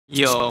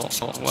Yo,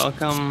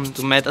 welcome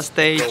to Meta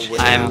Stage.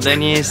 I am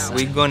Dennis.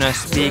 We're gonna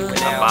speak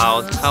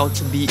about how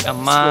to be a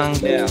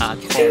monk at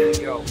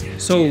home.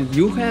 So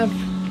you have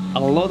a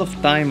lot of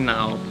time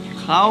now.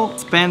 How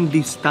spend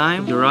this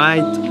time the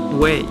right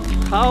way?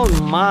 How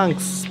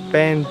monks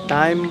spend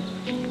time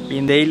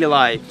in daily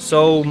life?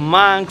 So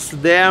monks,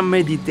 they are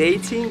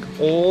meditating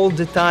all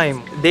the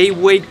time. They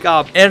wake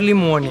up early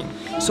morning.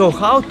 So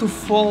how to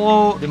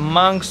follow the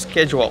monk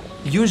schedule?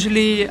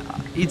 Usually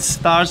it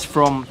starts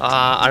from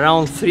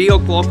around 3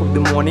 o'clock of the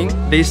morning.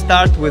 They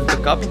start with a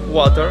cup of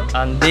water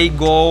and they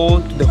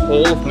go to the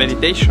hall of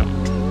meditation.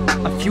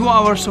 A few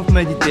hours of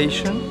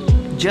meditation,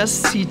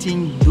 just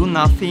sitting, do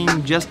nothing,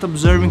 just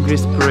observing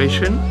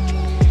respiration,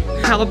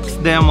 helps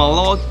them a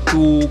lot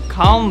to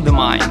calm the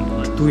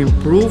mind, to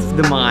improve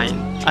the mind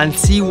and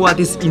see what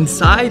is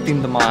inside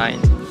in the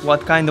mind,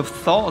 what kind of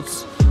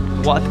thoughts,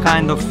 what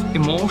kind of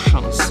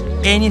emotions,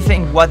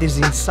 anything what is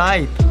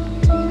inside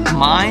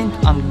mind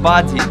and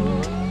body.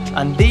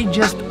 And they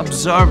just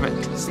observe it.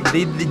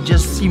 They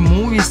just see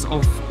movies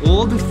of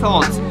all the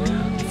thoughts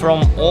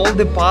from all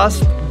the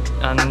past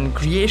and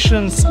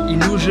creations,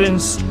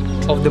 illusions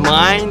of the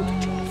mind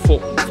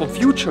for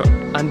future.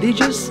 And they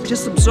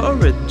just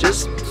observe it,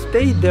 just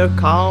stay there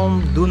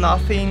calm, do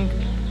nothing.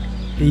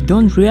 They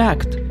don't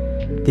react,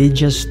 they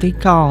just stay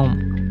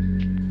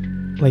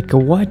calm, like a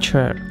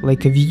watcher,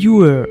 like a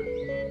viewer,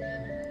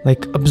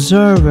 like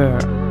observer,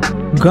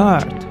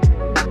 guard,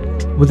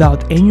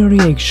 without any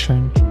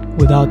reaction,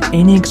 without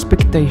any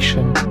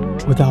expectation,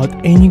 without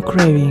any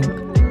craving,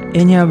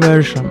 any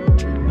aversion,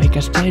 like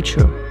a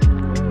statue.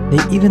 They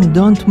even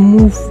don't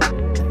move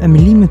a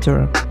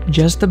millimeter,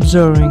 just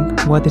observing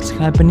what is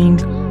happening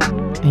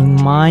in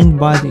mind,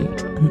 body.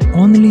 And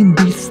only in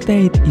this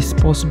state is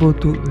possible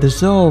to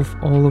dissolve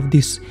all of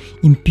these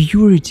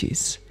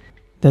impurities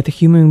that a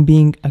human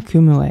being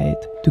accumulate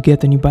to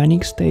get a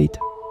nibbanic state.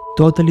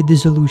 Totally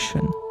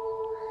dissolution.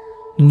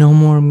 No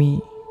more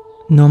me,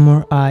 no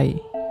more I,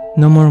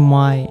 no more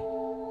my.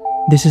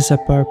 This is a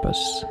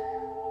purpose.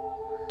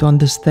 To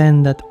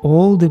understand that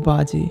all the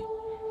body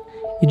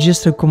is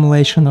just an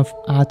accumulation of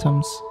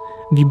atoms,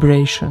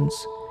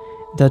 vibrations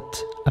that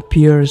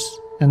appears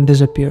and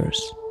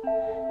disappears.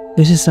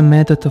 This is a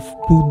method of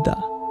Buddha.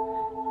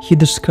 He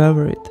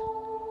discovered it.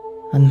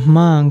 And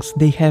monks,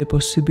 they have the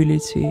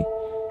possibility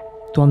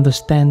to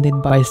understand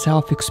it by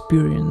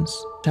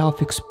self-experience,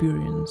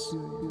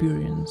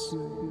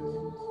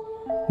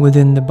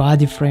 within the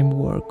body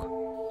framework,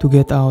 to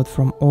get out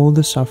from all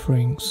the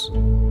sufferings.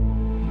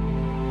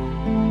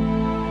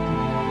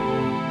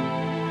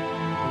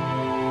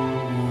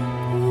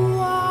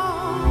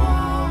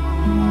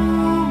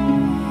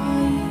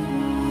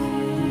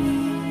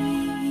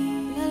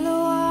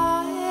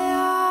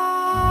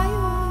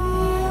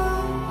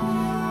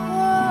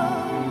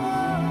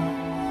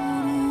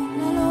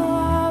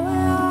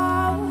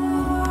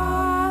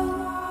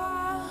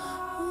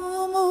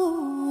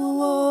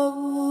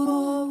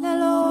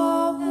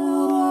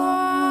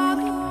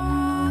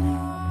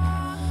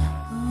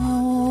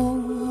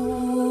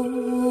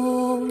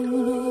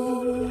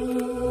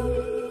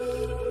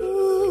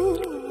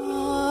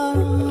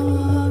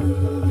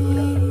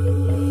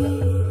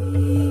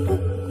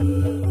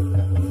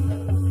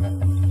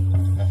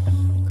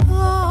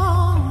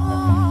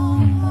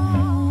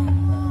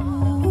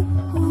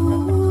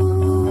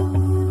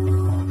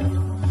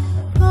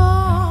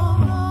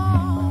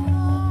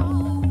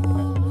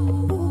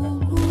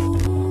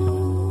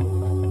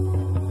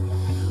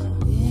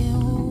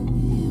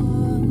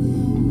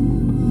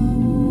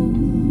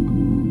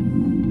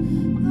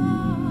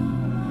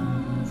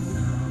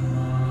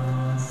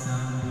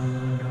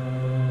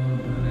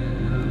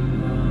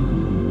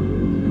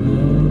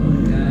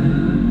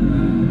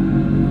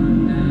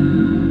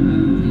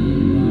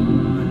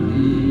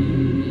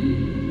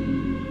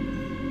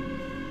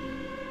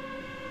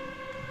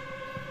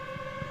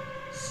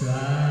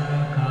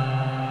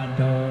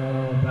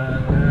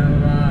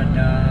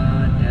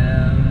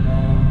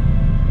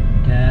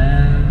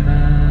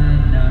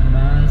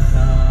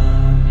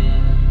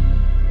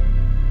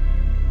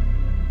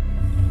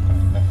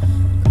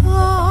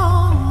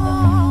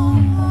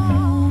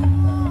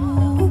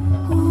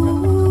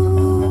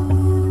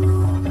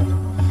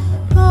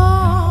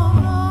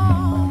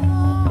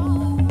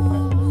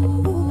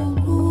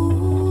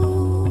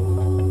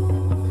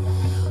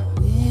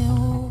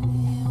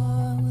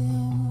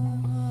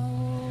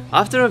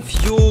 After a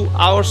few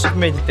hours of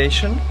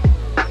meditation,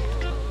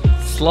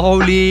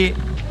 slowly,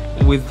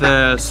 with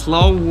a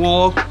slow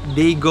walk,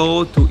 they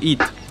go to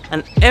eat.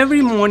 And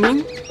every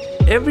morning,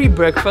 every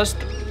breakfast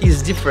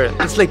is different.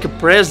 It's like a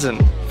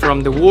present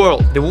from the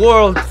world. The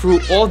world,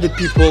 through all the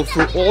people,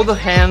 through all the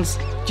hands,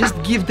 just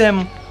give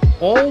them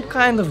all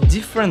kind of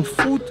different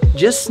food.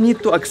 Just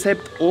need to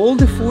accept all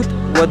the food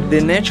what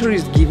the nature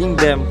is giving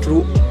them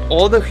through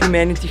all the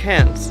humanity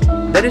hands.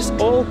 There is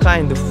all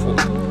kind of food.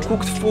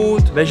 Cooked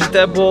food,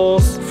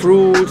 vegetables,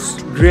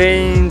 fruits,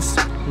 grains,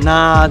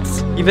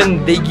 nuts.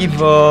 Even they give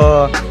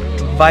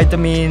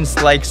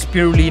vitamins like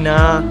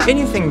spirulina.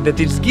 Anything that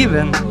is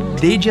given,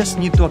 they just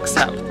need to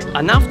accept.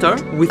 And after,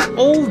 with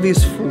all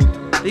this food,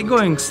 they're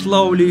going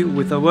slowly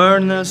with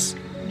awareness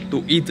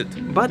to eat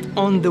it. But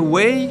on the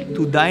way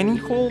to dining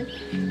hall,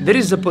 there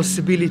is a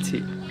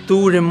possibility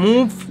to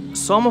remove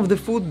some of the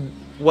food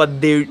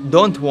what they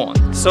don't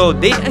want. So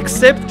they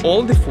accept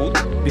all the food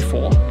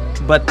before,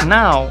 but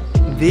now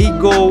they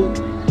go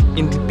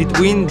in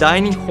between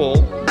dining hall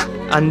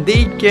and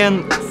they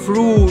can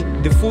throw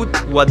the food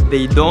what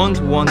they don't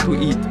want to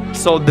eat.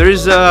 So there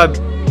is a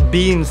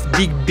beans,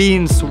 big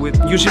beans with,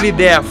 usually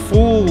they are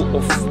full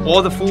of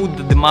all the food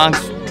that the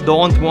monks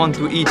don't want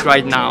to eat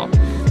right now.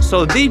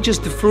 So they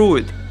just threw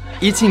it,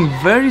 eating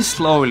very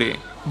slowly,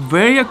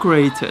 very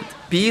accurate,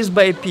 piece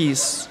by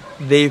piece.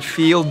 They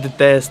feel the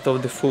taste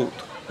of the food.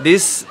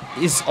 This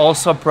is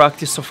also a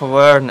practice of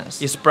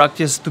awareness. It's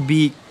practice to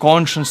be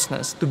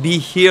consciousness, to be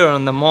here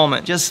on the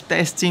moment. Just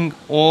testing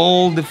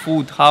all the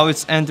food, how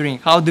it's entering,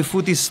 how the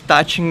food is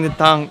touching the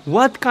tongue,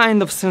 what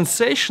kind of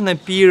sensation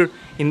appear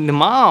in the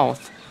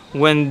mouth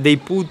when they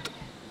put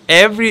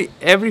every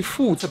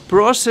food. It's a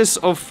process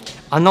of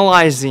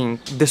analyzing,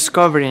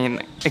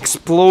 discovering,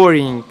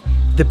 exploring,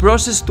 the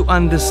process to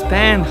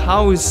understand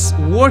how it's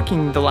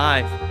working the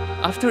life.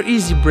 After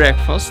easy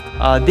breakfast,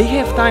 they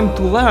have time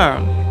to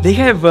learn. They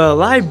have a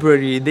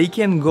library, they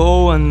can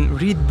go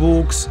and read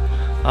books,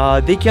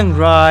 they can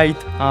write,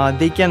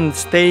 they can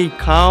stay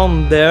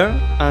calm there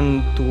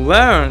and to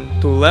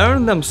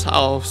learn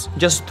themselves,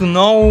 just to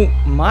know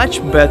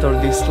much better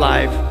this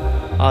life,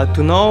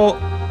 to know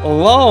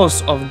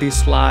laws of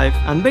this life.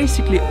 And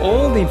basically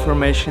all the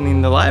information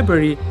in the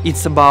library,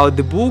 it's about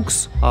the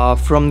books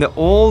from the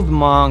old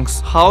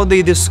monks, how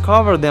they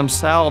discover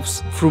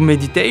themselves through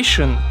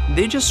meditation.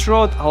 They just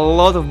wrote a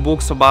lot of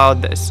books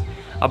about this,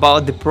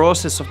 about the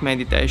process of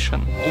meditation.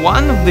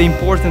 One of the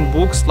important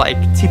books like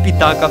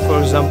Tipitaka, for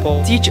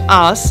example, teach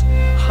us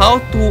how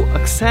to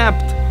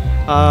accept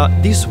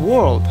this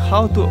world,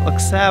 how to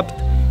accept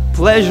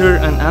pleasure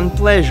and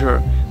unpleasure,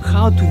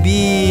 how to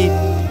be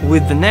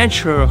with the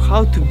nature,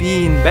 how to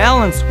be in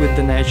balance with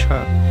the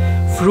nature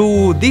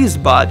through this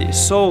body.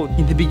 So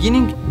in the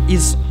beginning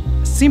is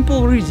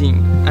simple reading,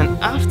 and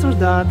after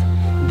that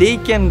they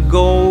can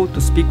go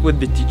to speak with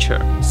the teacher.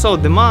 So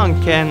the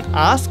monk can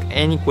ask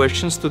any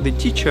questions to the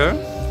teacher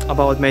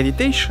about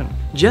meditation,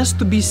 just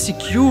to be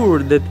secure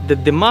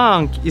that the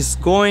monk is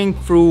going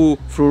through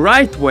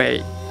right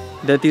way,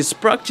 that is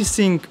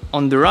practicing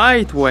on the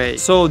right way.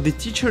 So the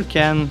teacher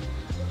can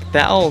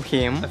tell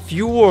him a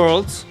few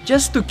words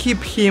just to keep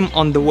him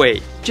on the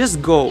way.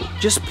 Just go,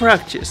 just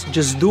practice,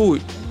 just do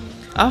it.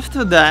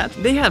 After that,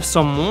 they have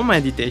some more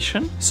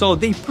meditation, so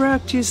they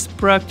practice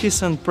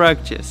and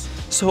practice.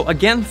 So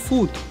again,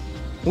 food.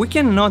 We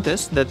can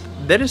notice that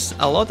there is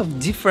a lot of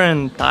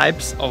different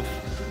types of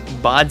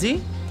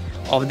body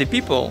of the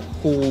people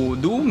who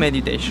do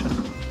meditation.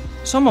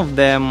 Some of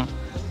them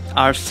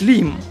are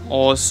slim,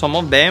 or some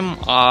of them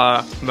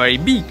are very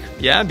big,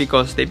 yeah,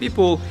 because the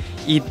people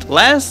eat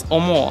less or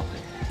more.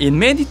 In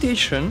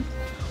meditation,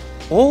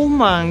 all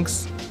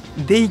monks,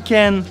 they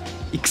can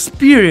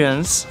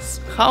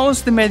experience how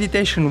is the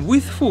meditation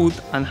with food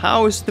and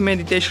how is the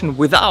meditation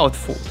without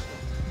food.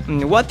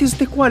 What is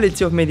the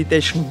quality of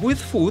meditation with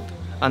food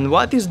and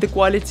what is the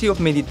quality of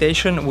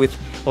meditation with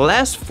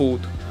less food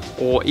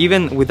or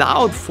even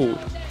without food.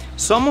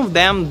 Some of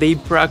them, they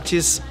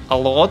practice a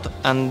lot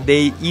and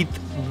they eat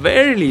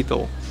very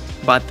little,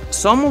 but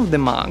some of the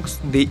monks,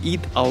 they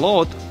eat a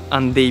lot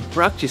and they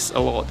practice a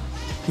lot.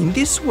 In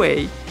this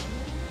way,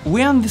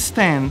 we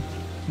understand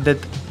that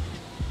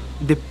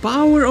the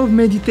power of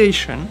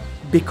meditation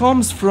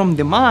becomes from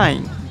the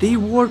mind. They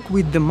work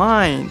with the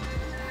mind,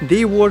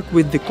 they work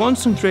with the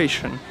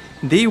concentration,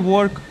 they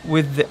work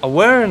with the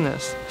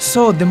awareness.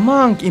 So the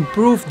monk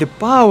improves the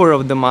power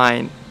of the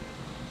mind.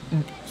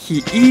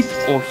 He eat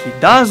or he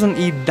doesn't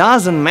eat,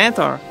 doesn't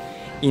matter.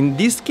 In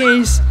this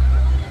case,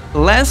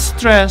 less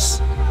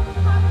stress,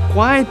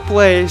 quiet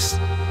place,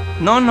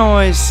 no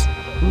noise,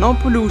 no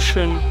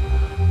pollution,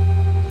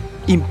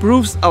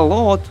 improves a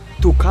lot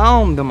to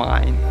calm the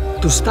mind,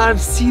 to start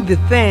see the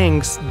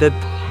things that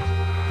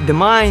the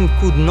mind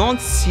could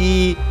not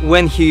see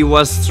when he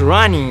was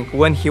running,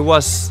 when he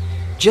was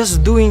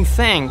just doing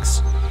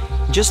things,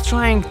 just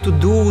trying to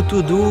do.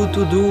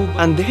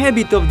 And the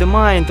habit of the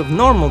mind of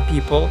normal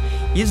people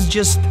is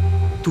just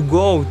to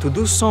go, to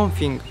do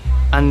something.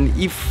 And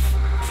if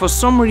for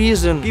some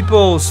reason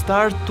people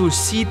start to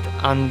sit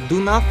and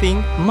do nothing,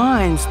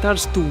 mind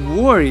starts to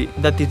worry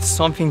that it's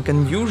something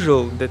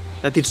unusual,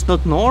 that it's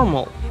not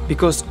normal.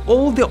 Because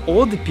all the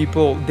older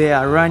people, they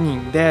are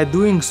running, they are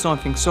doing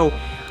something. So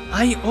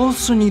I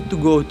also need to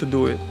go to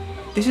do it.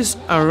 This is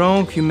a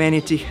wrong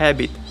humanity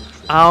habit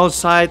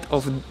outside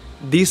of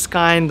this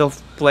kind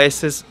of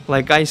places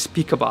like I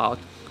speak about.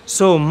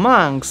 So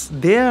monks,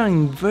 they are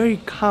in very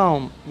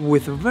calm,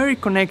 with a very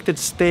connected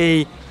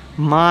state,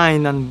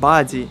 mind and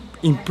body,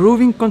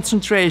 improving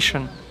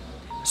concentration.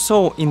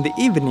 So in the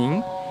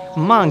evening,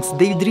 monks,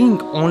 they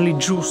drink only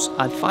juice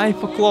at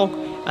 5 o'clock,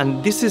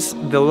 and this is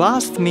the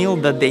last meal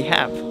that they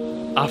have.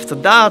 After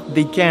that,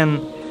 they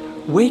can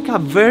wake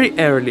up very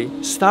early,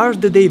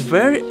 start the day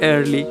very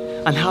early,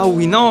 And how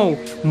we know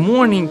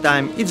morning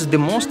time is the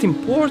most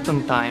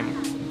important time.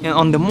 And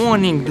on the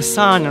morning, the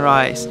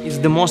sunrise is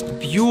the most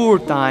pure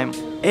time.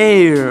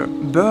 Air,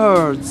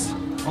 birds,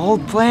 all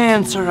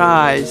plants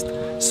arise.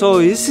 So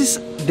this is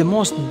the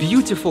most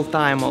beautiful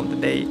time of the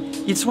day.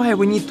 It's why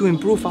we need to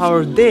improve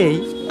our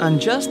day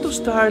and just to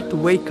start to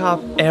wake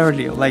up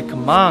early, like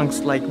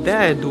monks, like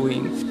they're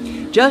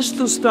doing. Just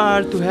to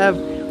start to have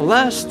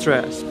less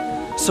stress.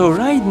 So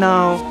right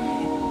now,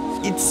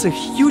 it's a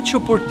huge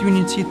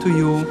opportunity to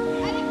you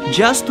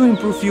just to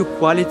improve your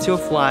quality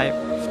of life,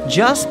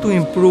 just to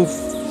improve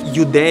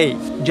your day,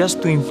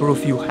 just to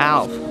improve your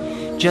health.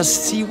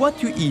 Just see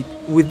what you eat.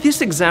 With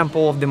this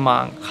example of the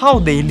monk, how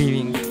they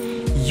living,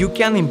 you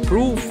can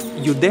improve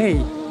your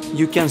day.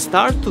 You can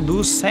start to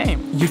do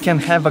same. You can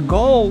have a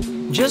goal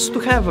just to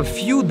have a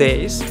few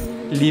days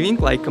living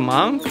like a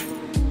monk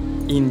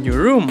in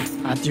your room,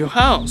 at your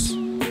house.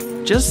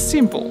 Just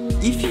simple.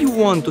 If you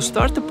want to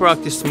start to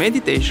practice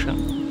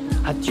meditation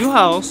at your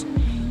house,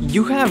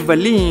 you have a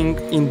link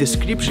in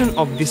description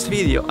of this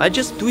video. I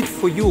just do it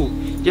for you.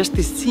 Just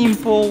a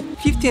simple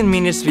 15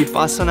 minutes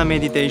Vipassana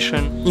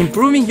meditation,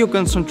 improving your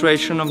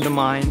concentration of the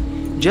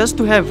mind, just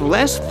to have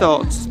less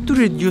thoughts, to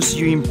reduce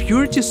your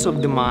impurities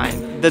of the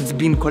mind that's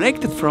been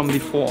collected from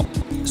before.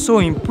 So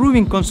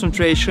improving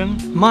concentration,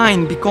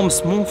 mind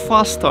becomes more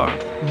faster,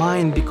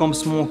 mind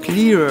becomes more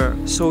clearer,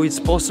 so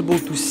it's possible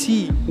to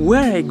see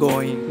where I'm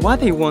going,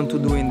 what I want to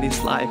do in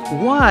this life,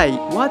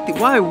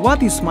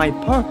 what is my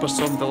purpose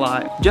of the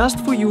life. Just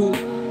for you,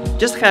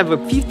 just have a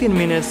 15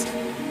 minutes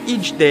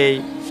each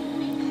day,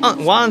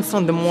 once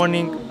on the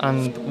morning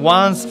and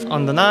once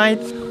on the night.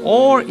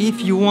 Or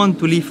if you want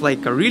to live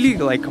like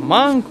a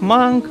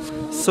monk,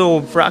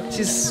 so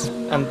practice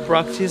and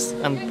practice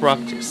and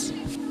practice.